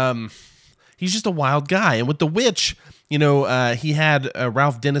 He's just a wild guy. And with The Witch, he had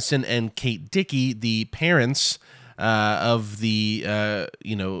Ralph Dennison and Kate Dickie, the parents of the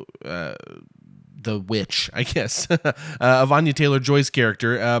witch, I guess, of Anya Taylor-Joy's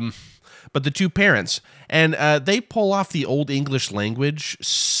character, but the 2 parents. And they pull off the Old English language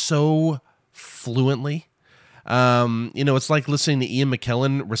so fluently. It's like listening to Ian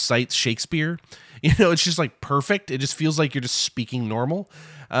McKellen recite Shakespeare. It's just like perfect. It just feels like you're just speaking normal.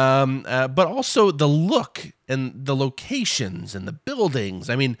 But also the look and the locations and the buildings.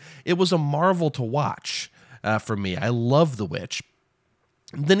 I mean, it was a marvel to watch for me. I love The Witch.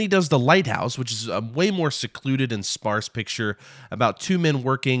 Then he does The Lighthouse, which is a way more secluded and sparse picture about 2 men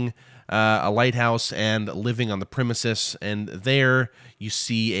working a lighthouse and living on the premises. And there you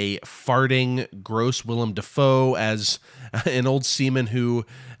see a farting, gross Willem Dafoe as an old seaman who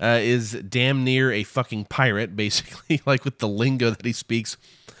is damn near a fucking pirate, basically, like with the lingo that he speaks.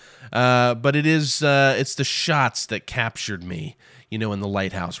 But it's the shots that captured me, in The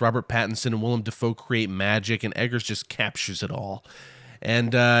Lighthouse. Robert Pattinson and Willem Dafoe create magic, and Eggers just captures it all.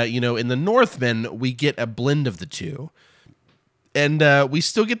 And, in The Northman, we get a blend of the two. And we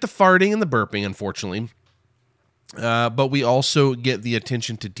still get the farting and the burping, unfortunately. But we also get the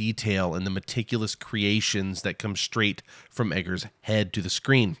attention to detail and the meticulous creations that come straight from Eggers' head to the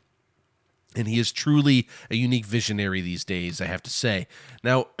screen. And he is truly a unique visionary these days, I have to say.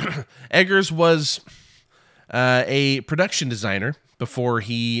 Now, Eggers was a production designer before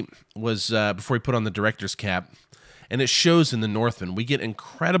he put on the director's cap, and it shows in The Northman. We get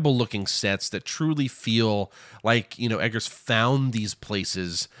incredible looking sets that truly feel like, Eggers found these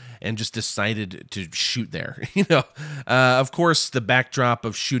places and just decided to shoot there. Of course, the backdrop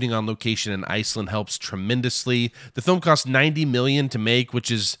of shooting on location in Iceland helps tremendously. The film cost $90 million to make,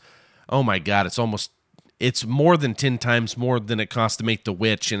 which is, oh my God, it's more than 10 times more than it cost to make The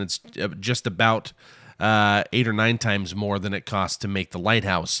Witch, and it's just about 8 or 9 times more than it cost to make The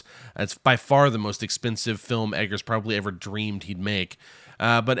Lighthouse. It's by far the most expensive film Eggers probably ever dreamed he'd make.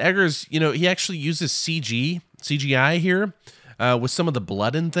 But Eggers, he actually uses CGI here with some of the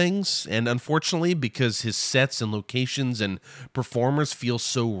blood and things. And unfortunately, because his sets and locations and performers feel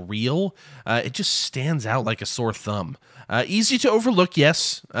so real, it just stands out like a sore thumb. Easy to overlook,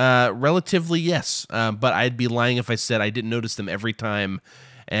 yes. Relatively, yes. But I'd be lying if I said I didn't notice them every time.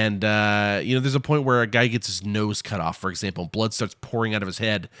 And, there's a point where a guy gets his nose cut off, for example. Blood starts pouring out of his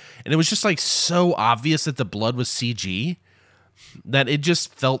head. And it was just so obvious that the blood was CG that it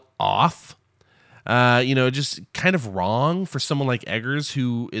just felt off. Just kind of wrong for someone like Eggers,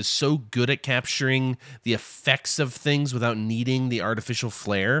 who is so good at capturing the effects of things without needing the artificial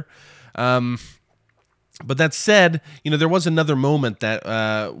flair. But that said, there was another moment that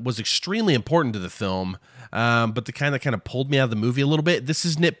was extremely important to the film, but the kind that pulled me out of the movie a little bit. This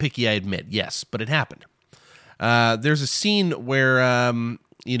is nitpicky, I admit, yes, but it happened. There's a scene where,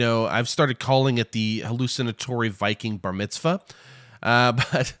 I've started calling it the hallucinatory Viking bar mitzvah.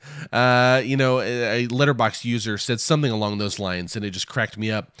 But a Letterboxd user said something along those lines, and it just cracked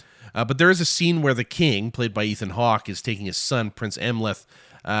me up. But there is a scene where the king, played by Ethan Hawke, is taking his son, Prince Amleth,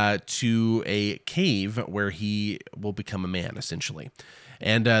 to a cave where he will become a man, essentially.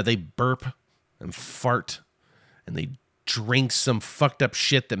 And they burp and fart, and they drink some fucked up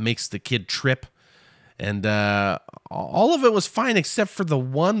shit that makes the kid trip. And all of it was fine except for the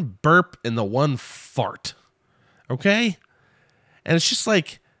one burp and the one fart. Okay? And it's just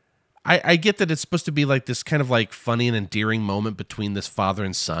I get that it's supposed to be this kind of funny and endearing moment between this father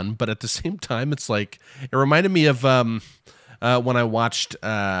and son, but at the same time, it's it reminded me of when I watched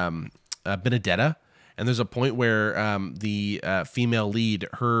Benedetta, and there's a point where the female lead,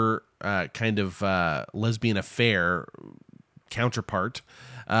 her kind of lesbian affair counterpart,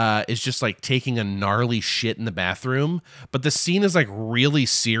 is just taking a gnarly shit in the bathroom, but the scene is really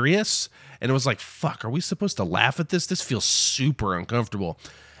serious. And it was fuck, are we supposed to laugh at this? This feels super uncomfortable.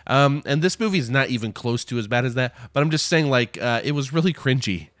 And this movie is not even close to as bad as that. But I'm just saying, it was really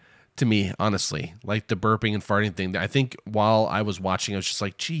cringy to me, honestly. The burping and farting thing. I think while I was watching, I was just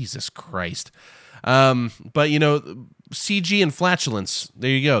Jesus Christ. But, CG and flatulence, there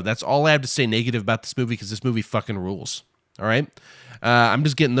you go. That's all I have to say negative about this movie, because this movie fucking rules. All right? I'm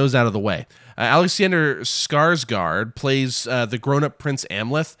just getting those out of the way. Alexander Skarsgård plays the grown-up Prince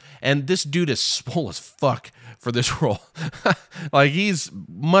Amleth, and this dude is swole as fuck for this role. He's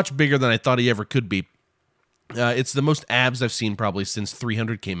much bigger than I thought he ever could be. It's the most abs I've seen probably since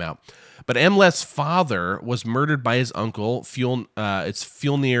 300 came out. But Amleth's father was murdered by his uncle, it's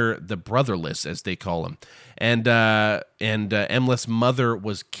Fjolnir the Brotherless, as they call him. And Amleth's mother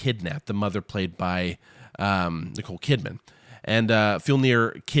was kidnapped, the mother played by Nicole Kidman. And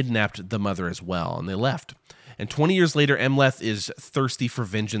Fjolnir kidnapped the mother as well, and they left. And 20 years later, Amleth is thirsty for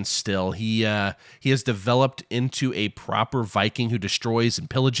vengeance still. He has developed into a proper Viking who destroys and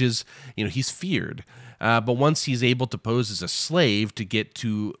pillages. He's feared. But once he's able to pose as a slave to get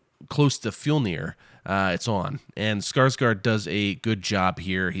too close to Fjolnir, it's on. And Skarsgård does a good job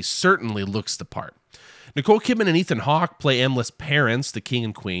here. He certainly looks the part. Nicole Kidman and Ethan Hawke play Amleth's parents, the king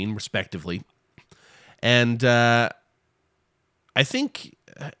and queen, respectively. And I think,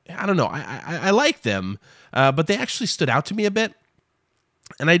 I don't know, I like them, but they actually stood out to me a bit.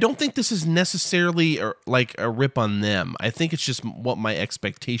 And I don't think this is necessarily a rip on them. I think it's just what my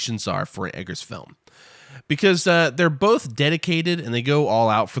expectations are for an Eggers film. Because they're both dedicated and they go all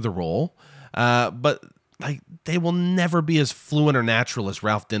out for the role, but they will never be as fluent or natural as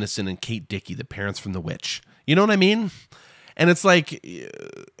Ralph Dennison and Kate Dickie, the parents from The Witch. You know what I mean? And it's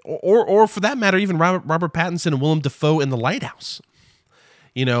or for that matter, even Robert Pattinson and Willem Dafoe in The Lighthouse.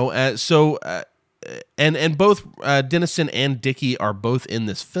 And both Dennison and Dickie are both in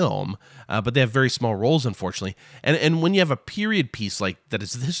this film, but they have very small roles, unfortunately. And when you have a period piece that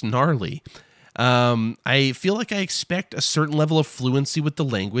is this gnarly, I feel like I expect a certain level of fluency with the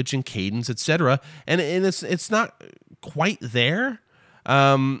language and cadence, etc. And it's not quite there.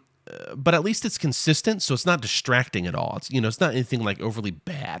 but at least it's consistent, so it's not distracting at all. It's it's not anything like overly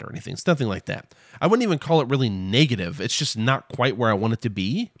bad or anything. It's nothing like that. I wouldn't even call it really negative. It's just not quite where I want it to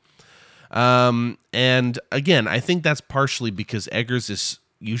be. And again, I think that's partially because Eggers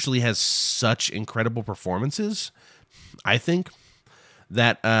usually has such incredible performances. I think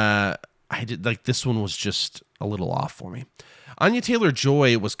that I did like this one was just a little off for me. Anya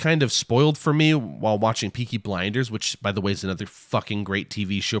Taylor-Joy was kind of spoiled for me while watching Peaky Blinders, which, by the way, is another fucking great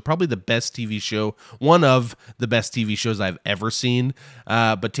TV show. Probably the best TV show, one of the best TV shows I've ever seen.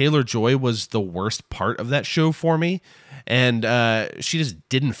 But Taylor-Joy was the worst part of that show for me, and she just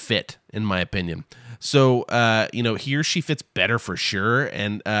didn't fit, in my opinion. So, here she fits better for sure,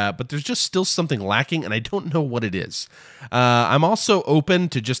 and but there's just still something lacking, and I don't know what it is. I'm also open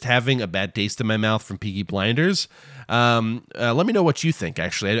to just having a bad taste in my mouth from Peaky Blinders. Let me know what you think,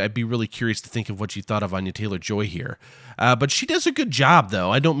 actually. I'd be really curious to think of what you thought of Anya Taylor-Joy here. But she does a good job, though.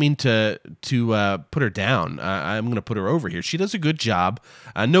 I don't mean to put her down. I'm going to put her over here. She does a good job.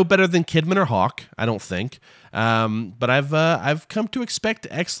 No better than Kidman or Hawke, I don't think. But I've come to expect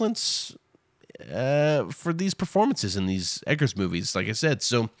excellence for these performances in these Eggers movies, like I said.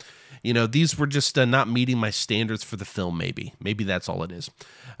 So, these were just not meeting my standards for the film, maybe that's all it is.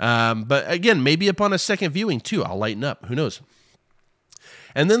 But again, maybe upon a second viewing too, I'll lighten up, who knows.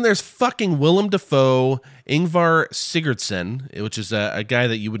 And then there's fucking Willem Dafoe, Ingvar Sigurdsson, which is a guy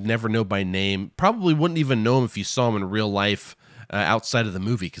that you would never know by name, probably wouldn't even know him if you saw him in real life outside of the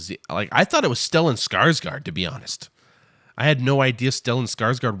movie, because I thought it was Stellan Skarsgård, to be honest. I had no idea Stellan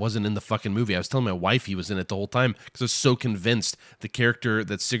Skarsgård wasn't in the fucking movie. I was telling my wife he was in it the whole time because I was so convinced the character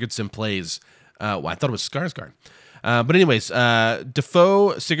that Sigurdsson plays, I thought it was Skarsgård. But anyways,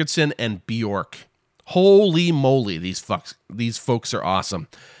 Dafoe, Sigurdsson, and Bjork. Holy moly, these folks are awesome.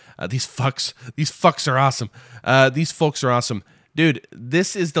 These fucks are awesome. These folks are awesome. Dude,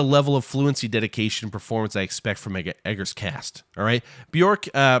 this is the level of fluency, dedication, and performance I expect from Eggers' cast. All right? Bjork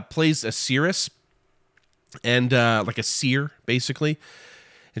plays a seeress, and like a seer, basically.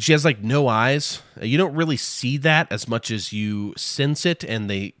 And she has like no eyes. You don't really see that as much as you sense it, and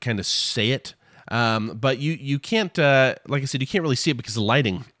they kind of say it. But you can't, like I said, you can't really see it because of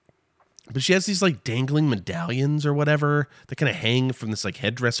lighting. But she has these like dangling medallions or whatever that kind of hang from this like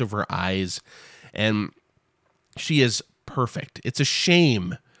headdress over her eyes. And she is perfect. It's a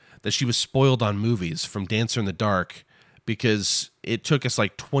shame that she was spoiled on movies from Dancer in the Dark, because it took us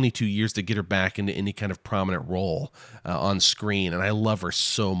like 22 years to get her back into any kind of prominent role on screen. And I love her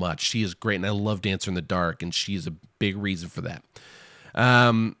so much. She is great. And I love Dancer in the Dark, and she's a big reason for that.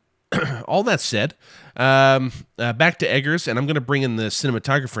 All that said, back to Eggers, and I'm going to bring in the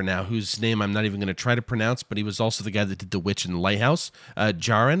cinematographer now, whose name I'm not even going to try to pronounce, but he was also the guy that did The Witch in the Lighthouse.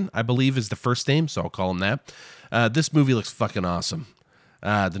 Jarin, I believe, is the first name, so I'll call him that. This movie looks fucking awesome.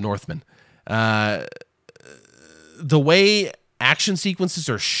 The Northman. The way action sequences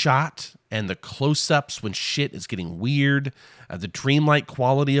are shot and the close-ups when shit is getting weird, the dreamlike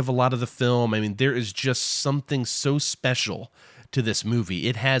quality of a lot of the film. I mean, there is just something so special to this movie.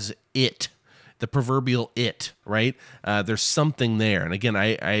 It has the proverbial it, right? There's something there. And again,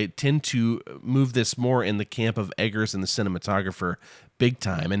 I tend to move this more in the camp of Eggers and the cinematographer big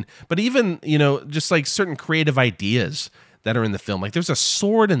time. But even, just like certain creative ideas that are in the film. Like there's a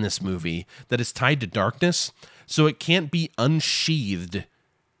sword in this movie that is tied to darkness, so it can't be unsheathed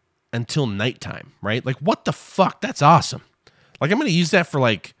until nighttime, right? Like, what the fuck? That's awesome. Like, I'm going to use that for,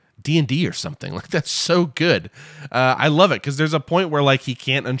 like, D&D or something. Like, that's so good. I love it, because there's a point where, like, he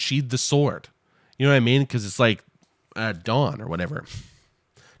can't unsheathe the sword. You know what I mean? Because it's, like, dawn or whatever.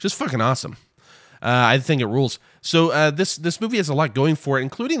 Just fucking awesome. I think it rules. So this movie has a lot going for it,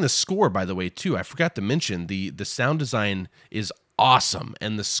 including the score, by the way, too. I forgot to mention the sound design is awesome,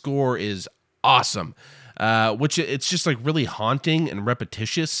 and the score is awesome. Which it's just like really haunting and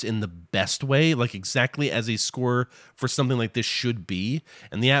repetitious in the best way, like exactly as a score for something like this should be.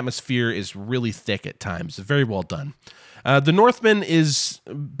 And the atmosphere is really thick at times. Very well done. The Northman is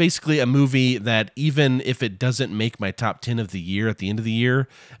basically a movie that, even if it doesn't make my top 10 of the year at the end of the year,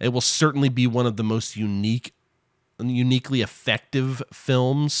 it will certainly be one of the most uniquely effective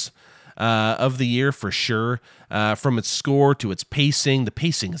films of the year for sure. From its score to its pacing. The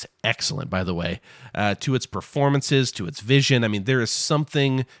pacing is excellent, by the way. To its performances, to its vision. I mean, there is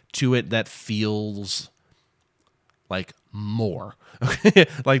something to it that feels like more.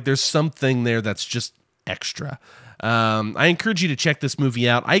 Like there's something there that's just extra. I encourage you to check this movie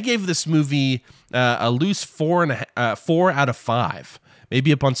out. I gave this movie a loose 4 out of 5.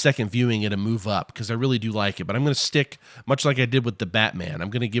 maybe upon second viewing it'll move up because I really do like it. But I'm going to stick, much like I did with the Batman,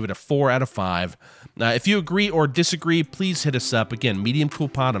 I'm going to give it a 4 out of 5. If you agree or disagree, please hit us up. Again, Medium Cool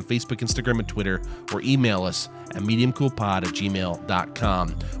Pod on Facebook, Instagram, and Twitter, or email us at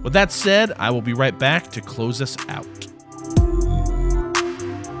mediumcoolpod@gmail.com. With that said, I will be right back to close us out.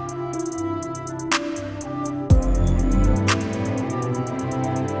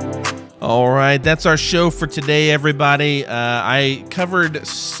 All right, that's our show for today, everybody. I covered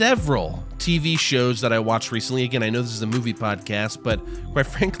several TV shows that I watched recently. Again, I know this is a movie podcast, but quite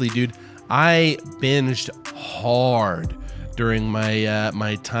frankly, dude, I binged hard during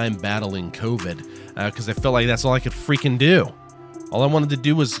my time battling COVID because I felt like that's all I could freaking do. All I wanted to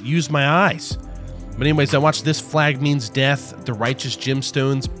do was use my eyes. But anyways, I watched This Flag Means Death, The Righteous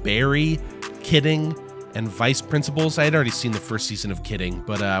Gemstones, Barry, Kidding, and Vice Principals. I had already seen the first season of Kidding,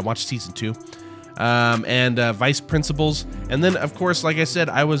 but I watched season 2. And Vice Principals. And then, of course, like I said,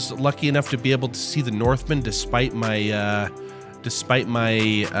 I was lucky enough to be able to see The Northman despite my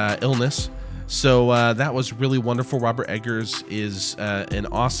illness. So that was really wonderful. Robert Eggers is an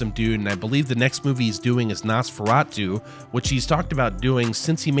awesome dude, and I believe the next movie he's doing is Nosferatu, which he's talked about doing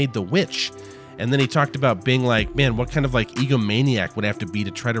since he made The Witch. And then he talked about being like, man, what kind of like egomaniac would I have to be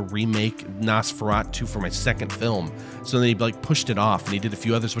to try to remake Nosferatu for my second film? So then he like pushed it off, and he did a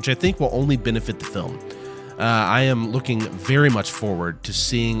few others, which I think will only benefit the film. I am looking very much forward to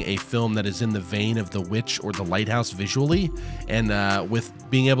seeing a film that is in the vein of The Witch or The Lighthouse visually, and with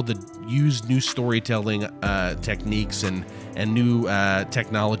being able to use new storytelling techniques and new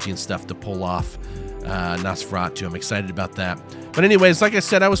technology and stuff to pull off Nosferatu. I'm excited about that. But anyways, like I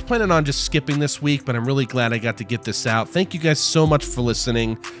said, I was planning on just skipping this week, but I'm really glad I got to get this out. Thank you guys so much for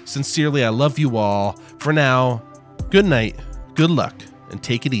listening. Sincerely, I love you all. For now, good night, good luck, and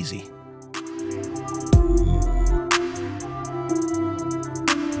take it easy.